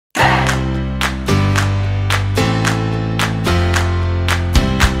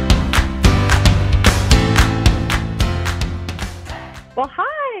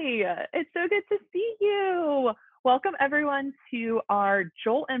It's so good to see you. Welcome, everyone, to our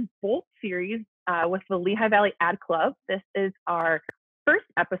Jolt and Bolt series with the Lehigh Valley Ad Club. This is our first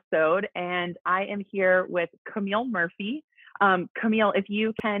episode, and I am here with Camille Murphy. Camille, if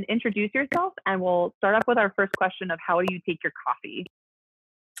you can introduce yourself, and we'll start off with our first question of how do you take your coffee?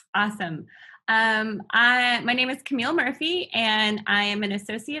 Awesome. My name is Camille Murphy, and I am an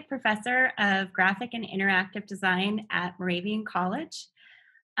associate professor of graphic and interactive design at Moravian College.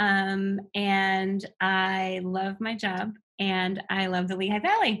 And I love my job, and I love the Lehigh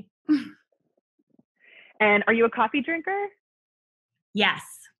Valley. And are you a coffee drinker? Yes.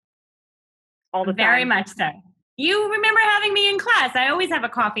 All the time? Very much so. You remember having me in class. I always have a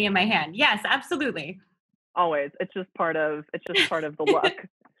coffee in my hand. Yes, absolutely. Always. It's just part of the look.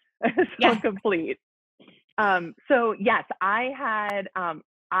 So Yes. complete. So yes, I had,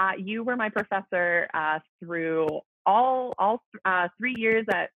 you were my professor through all 3 years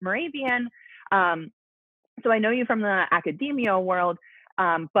at Moravian. So I know you from the academia world,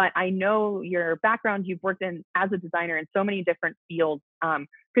 but I know your background. You've worked as a designer in so many different fields.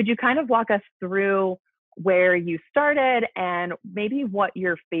 Could you kind of walk us through where you started and maybe what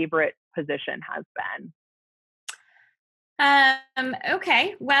your favorite position has been?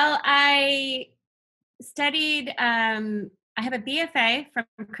 Okay. Well, I studied, I have a BFA from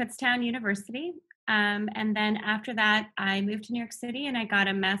Kutztown University. And then after that, I moved to New York City and I got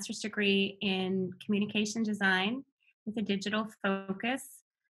a master's degree in communication design with a digital focus.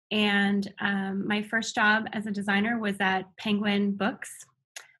 And my first job as a designer was at Penguin Books.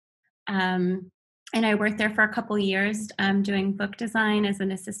 And I worked there for a couple years doing book design as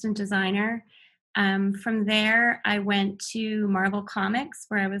an assistant designer. From there, I went to Marvel Comics,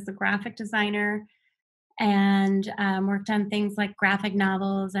 where I was a graphic designer and worked on things like graphic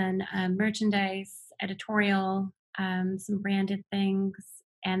novels and merchandise, editorial, some branded things.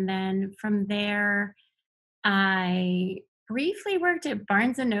 And then from there, I briefly worked at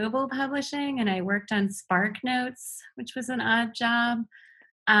Barnes & Noble Publishing, and I worked on Spark Notes, which was an odd job.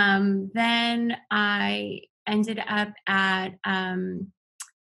 Then I ended up at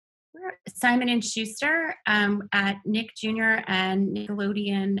Simon & Schuster at Nick Jr. and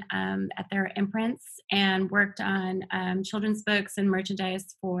Nickelodeon at their imprints, and worked on children's books and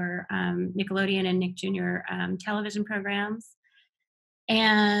merchandise for Nickelodeon and Nick Jr. Television programs.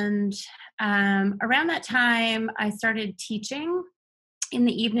 And around that time, I started teaching. In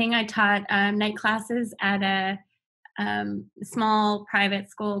the evening, I taught night classes at a small private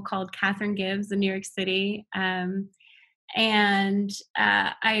school called Catherine Gibbs in New York City. And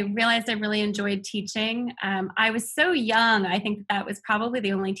I realized I really enjoyed teaching. I was so young, I think that was probably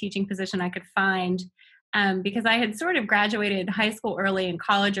the only teaching position I could find because I had sort of graduated high school early and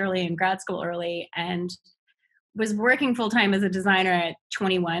college early and grad school early and was working full-time as a designer at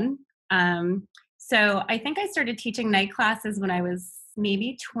 21. So I think I started teaching night classes when I was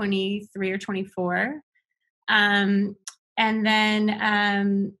maybe 23 or 24. And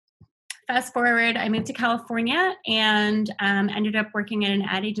then fast forward, I moved to California and ended up working at an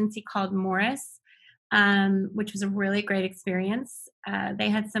ad agency called Morris, which was a really great experience. They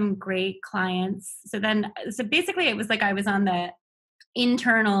had some great clients. So basically it was like I was on the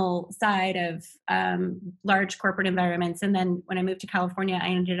internal side of large corporate environments. And then when I moved to California, I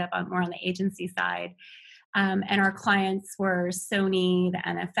ended up more on the agency side. And our clients were Sony, the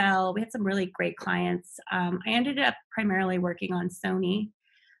NFL. We had some really great clients. I ended up primarily working on Sony.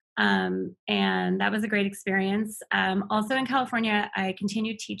 And that was a great experience. Also in California, I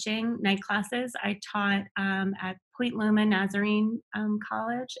continued teaching night classes. I taught at Point Loma Nazarene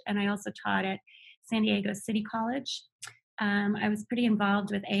College, and I also taught at San Diego City College. I was pretty involved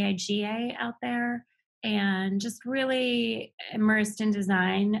with AIGA out there and just really immersed in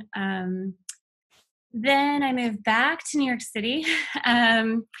design. Then I moved back to New York City.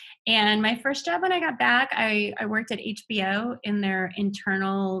 And my first job when I got back, I worked at HBO in their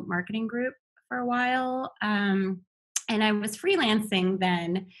internal marketing group for a while. And I was freelancing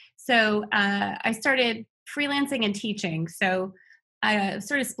then. So I started freelancing and teaching. So I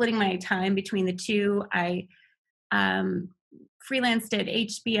started splitting my time between the two. I freelanced at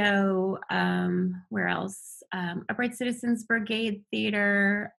HBO, where else? Upright Citizens Brigade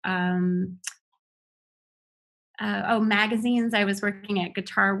Theater, magazines. I was working at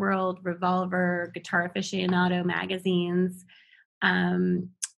Guitar World, Revolver, Guitar Aficionado magazines,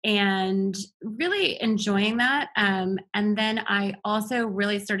 and really enjoying that. And then I also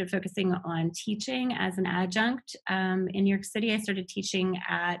really started focusing on teaching as an adjunct. In New York City, I started teaching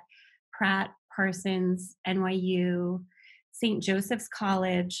at Pratt, Parsons, NYU, St. Joseph's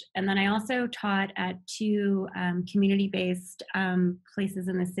College, and then I also taught at two community-based places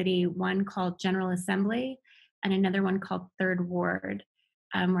in the city, one called General Assembly and another one called Third Ward,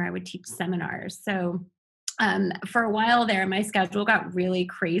 where I would teach seminars. So for a while there, my schedule got really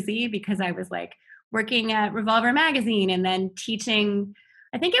crazy because I was like working at Revolver Magazine and then teaching.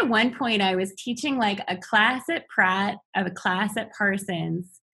 I think at one point I was teaching like a class at Pratt, a class at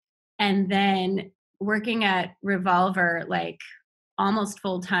Parsons, and then working at Revolver like almost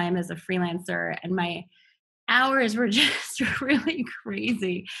full time as a freelancer, and my hours were just really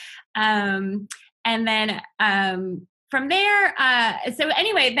crazy. And then from there, so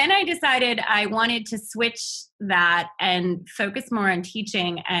anyway, then I decided I wanted to switch that and focus more on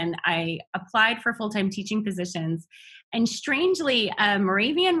teaching, and I applied for full-time teaching positions. And strangely,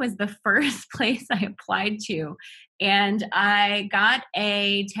 Moravian was the first place I applied to, and I got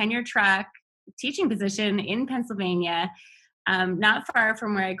a tenure track teaching position in Pennsylvania, not far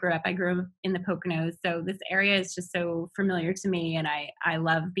from where I grew up. I grew up in the Poconos, so this area is just so familiar to me, and I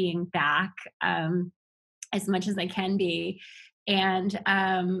love being back as much as I can be. And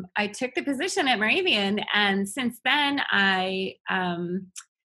I took the position at Moravian, and since then I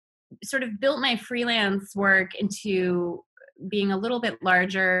sort of built my freelance work into being a little bit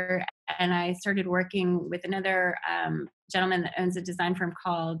larger, and I started working with another gentleman that owns a design firm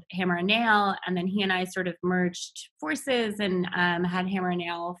called Hammer and Nail, and then he and I sort of merged forces and had Hammer and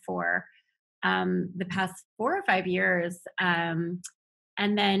Nail for the past 4 or 5 years. And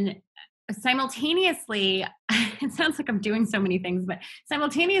then simultaneously, it sounds like I'm doing so many things, but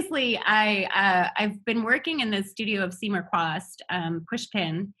simultaneously, I've been working in the studio of Seymour Quast,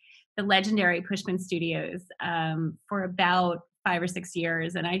 Pushpin, the legendary Pushpin Studios, for about 5 or 6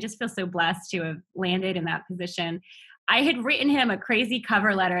 years, and I just feel so blessed to have landed in that position. I had written him a crazy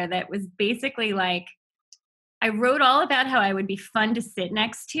cover letter that was basically like, I wrote all about how I would be fun to sit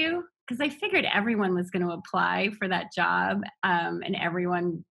next to, because I figured everyone was going to apply for that job, and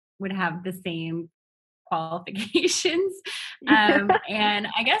everyone would have the same qualifications. And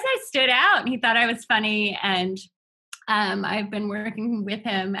I guess I stood out, and he thought I was funny, and I've been working with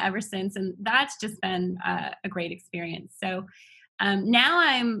him ever since, and that's just been a great experience. So now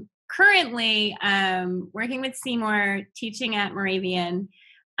I'm currently working with Seymour, teaching at Moravian,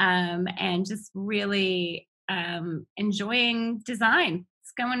 and just really enjoying design.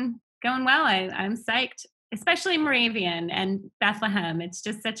 It's going well. I'm psyched, especially Moravian and Bethlehem. It's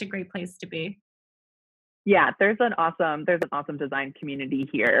just such a great place to be. Yeah, there's an awesome design community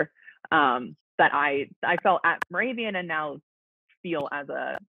here that I felt at Moravian and now feel as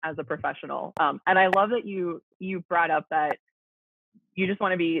a professional. And I love that you brought up that you just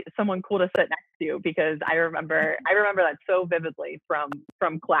want to be someone cool to sit next to, because I remember that so vividly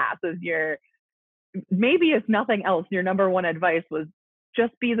from class. As maybe if nothing else, your number one advice was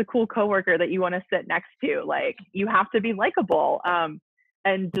just be the cool coworker that you want to sit next to. Like, you have to be likable.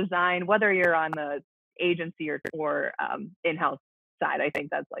 And design, whether you're on the agency or in-house side, I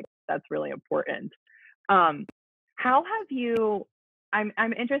think that's really important. How have you?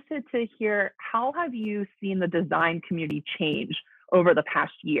 I'm interested to hear, how have you seen the design community change over the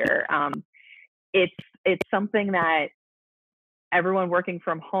past year? It's something that everyone working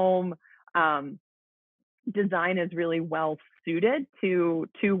from home, design is really well suited to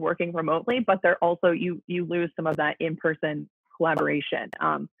working remotely, but they're also you lose some of that in-person collaboration.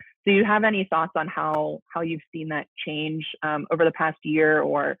 Do you have any thoughts on how you've seen that change over the past year,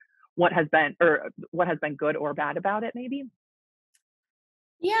 or what has been good or bad about it, maybe?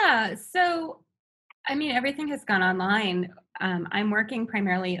 Yeah, so I mean, everything has gone online. I'm working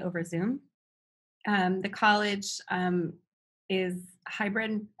primarily over Zoom. The college is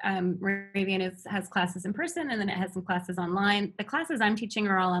hybrid. Moravian has classes in person, and then it has some classes online. The classes I'm teaching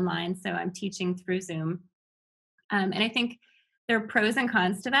are all online, so I'm teaching through Zoom. And I think there are pros and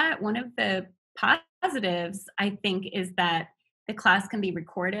cons to that. One of the positives, I think, is that the class can be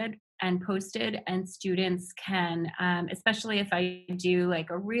recorded and posted, and students can, especially if I do like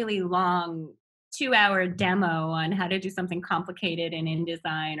a really long 2-hour demo on how to do something complicated in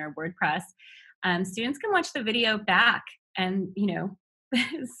InDesign or WordPress, students can watch the video back and,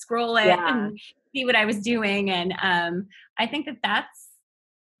 scroll it and see what I was doing. And I think that that's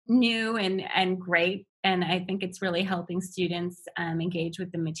new and great. And I think it's really helping students engage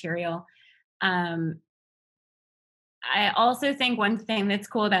with the material. I also think one thing that's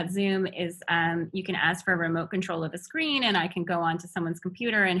cool about Zoom is you can ask for remote control of a screen, and I can go onto someone's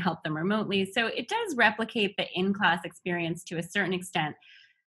computer and help them remotely. So it does replicate the in-class experience to a certain extent.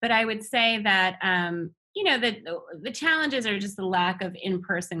 But I would say that the challenges are just the lack of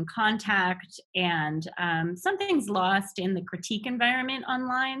in-person contact, and something's lost in the critique environment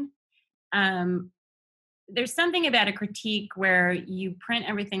online. Um, there's something about a critique where you print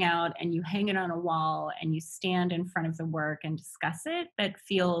everything out and you hang it on a wall and you stand in front of the work and discuss it that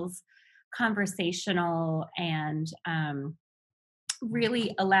feels conversational and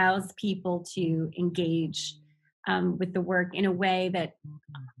really allows people to engage with the work in a way that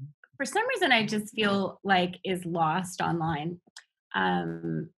for some reason I just feel like is lost online.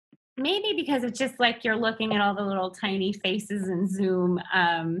 Maybe because it's just like you're looking at all the little tiny faces in Zoom,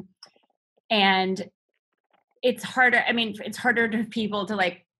 and it's harder. I mean, it's harder to people to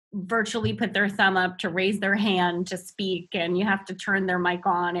like virtually put their thumb up, to raise their hand to speak, and you have to turn their mic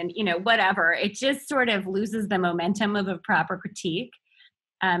on, and whatever. It just sort of loses the momentum of a proper critique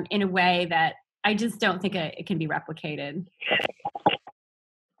in a way that I just don't think it can be replicated.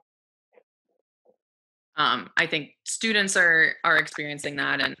 I think students are experiencing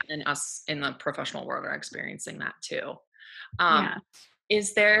that, and us in the professional world are experiencing that too. Yeah.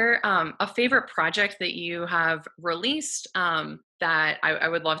 Is there a favorite project that you have released that I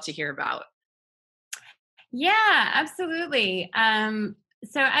would love to hear about? Yeah, absolutely.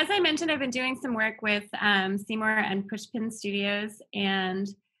 So as I mentioned, I've been doing some work with Seymour and Pushpin Studios, and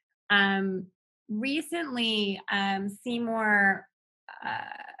recently Seymour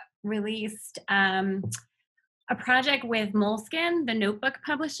released a project with Moleskine, the notebook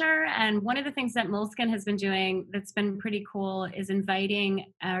publisher. And one of the things that Moleskine has been doing that's been pretty cool is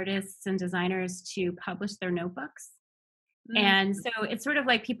inviting artists and designers to publish their notebooks. And so it's sort of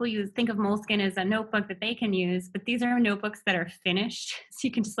like people think of Moleskine as a notebook that they can use, but these are notebooks that are finished. So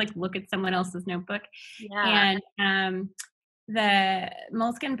you can just like look at someone else's notebook. Yeah. And the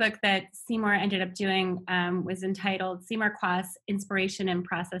Moleskine book that Seymour ended up doing was entitled Seymour Quas, Inspiration in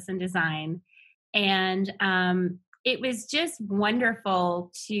Process and Design. And it was just wonderful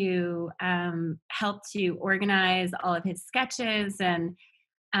to help to organize all of his sketches and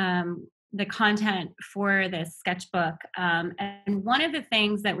the content for this sketchbook. And one of the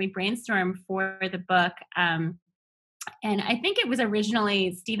things that we brainstormed for the book, and I think it was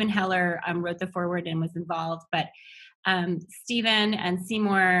originally Stephen Heller wrote the foreword and was involved, but Stephen and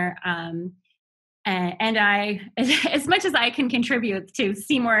Seymour and I, as much as I can contribute to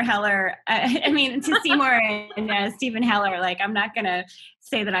Seymour Heller, to Seymour and Stephen Heller, like I'm not going to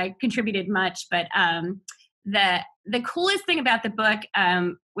say that I contributed much, but the coolest thing about the book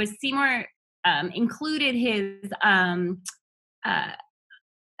was Seymour included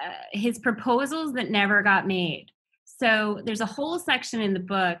his proposals that never got made. So there's a whole section in the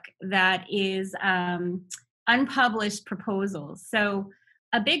book that is unpublished proposals. So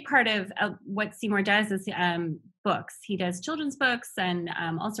a big part of what Seymour does is books. He does children's books and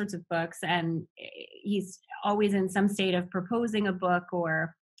all sorts of books, and he's always in some state of proposing a book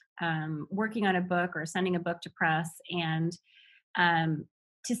or working on a book or sending a book to press. And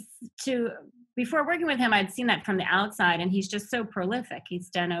to before working with him, I'd seen that from the outside, and he's just so prolific. He's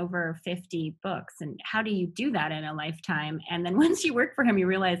done over 50 books, and how do you do that in a lifetime? And then once you work for him, you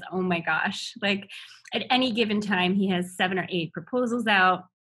realize, oh my gosh, like at any given time, he has 7 or 8 proposals out,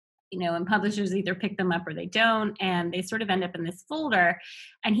 and publishers either pick them up or they don't, and they sort of end up in this folder.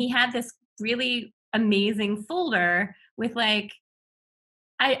 And he had this really amazing folder with like,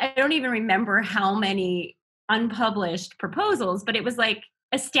 I don't even remember how many unpublished proposals, but it was like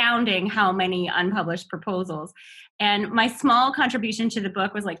astounding how many unpublished proposals. And my small contribution to the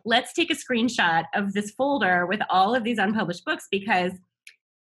book was like, let's take a screenshot of this folder with all of these unpublished books, because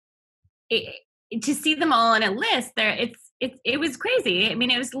to see them all in a list there, it was crazy. I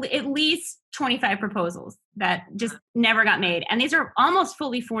mean, it was at least 25 proposals that just never got made. And these are almost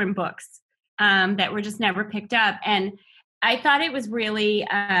fully formed books that were just never picked up. And I thought it was really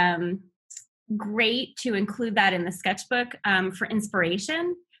great to include that in the sketchbook for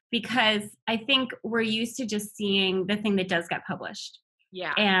inspiration, because I think we're used to just seeing the thing that does get published.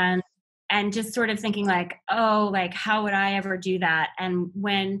 Yeah. And just sort of thinking like, oh, like how would I ever do that? And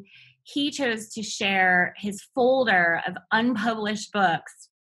when he chose to share his folder of unpublished books,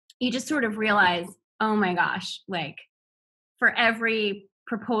 you just sort of realize, oh my gosh, like for every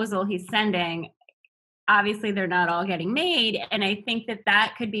proposal he's sending, obviously they're not all getting made. And I think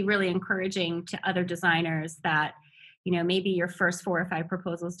that could be really encouraging to other designers that, maybe your first 4 or 5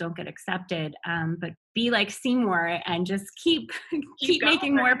 proposals don't get accepted, but be like Seymour and just keep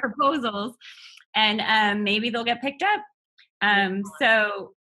making more proposals, and maybe they'll get picked up.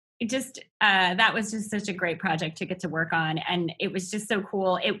 So it just, that was just such a great project to get to work on. And it was just so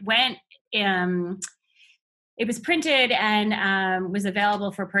cool. It it was printed and was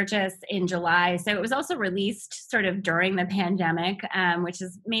available for purchase in July. So it was also released sort of during the pandemic, which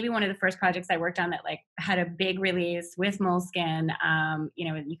is maybe one of the first projects I worked on that like had a big release with Moleskine.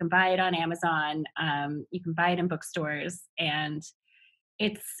 You know, you can buy it on Amazon, you can buy it in bookstores, and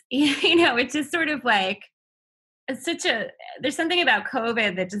it's, you know, it's just sort of like, it's such a, there's something about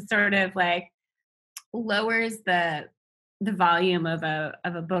COVID that just sort of like lowers the volume of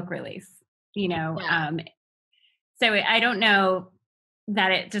a book release, you know. Yeah. So I don't know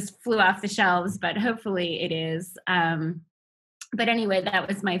that it just flew off the shelves, but hopefully it is. But anyway, that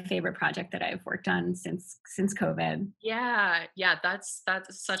was my favorite project that I've worked on since COVID. Yeah, that's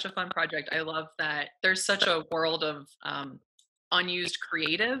such a fun project. I love that there's such a world of unused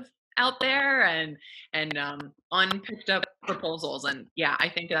creative out there, and unpicked up proposals. And yeah, I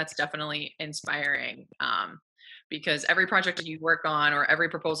think that's definitely inspiring, because every project that you work on or every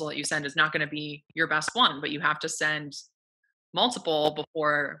proposal that you send is not going to be your best one, but you have to send multiple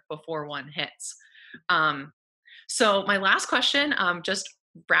before one hits. So my last question, just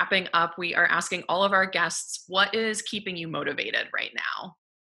wrapping up, we are asking all of our guests, what is keeping you motivated right now?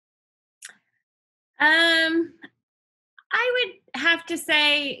 I would have to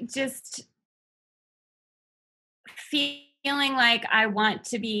say just feeling like I want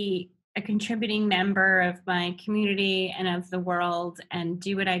to be a contributing member of my community and of the world, and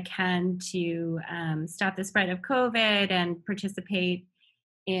do what I can to stop the spread of COVID and participate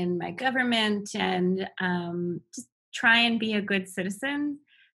in my government, and just try and be a good citizen.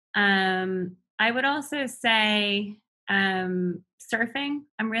 I would also say surfing.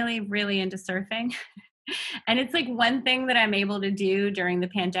 I'm really, really into surfing. And it's like one thing that I'm able to do during the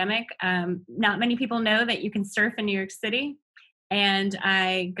pandemic. Not many people know that you can surf in New York City. And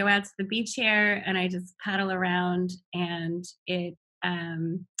I go out to the beach here and I just paddle around, and it, I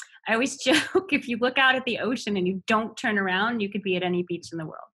always joke, if you look out at the ocean and you don't turn around, you could be at any beach in the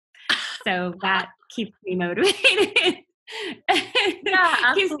world. So that keeps me motivated.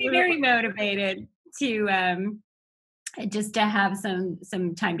 Yeah, Keeps me very motivated to just to have some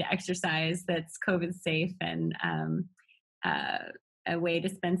time to exercise that's COVID safe, and a way to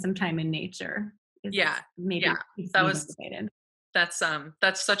spend some time in nature. Maybe keeps me motivated.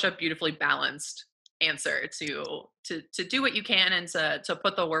 That's such a beautifully balanced answer to do what you can, and to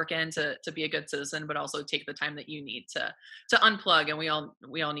put the work in to be a good citizen, but also take the time that you need to unplug. And we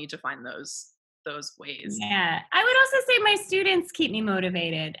all need to find those ways. Yeah. I would also say my students keep me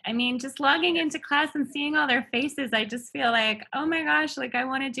motivated. I mean, just logging into class and seeing all their faces, I just feel like, oh my gosh, like I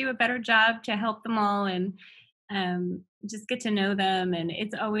want to do a better job to help them all, and just get to know them. And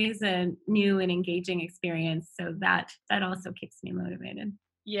it's always a new and engaging experience. So that also keeps me motivated.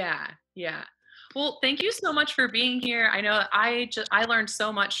 Yeah. Well, thank you so much for being here. I know I learned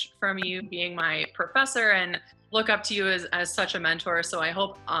so much from you, being my professor, and look up to you as such a mentor. So I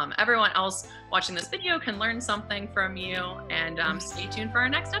hope everyone else watching this video can learn something from you, and stay tuned for our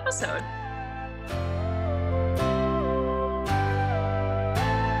next episode.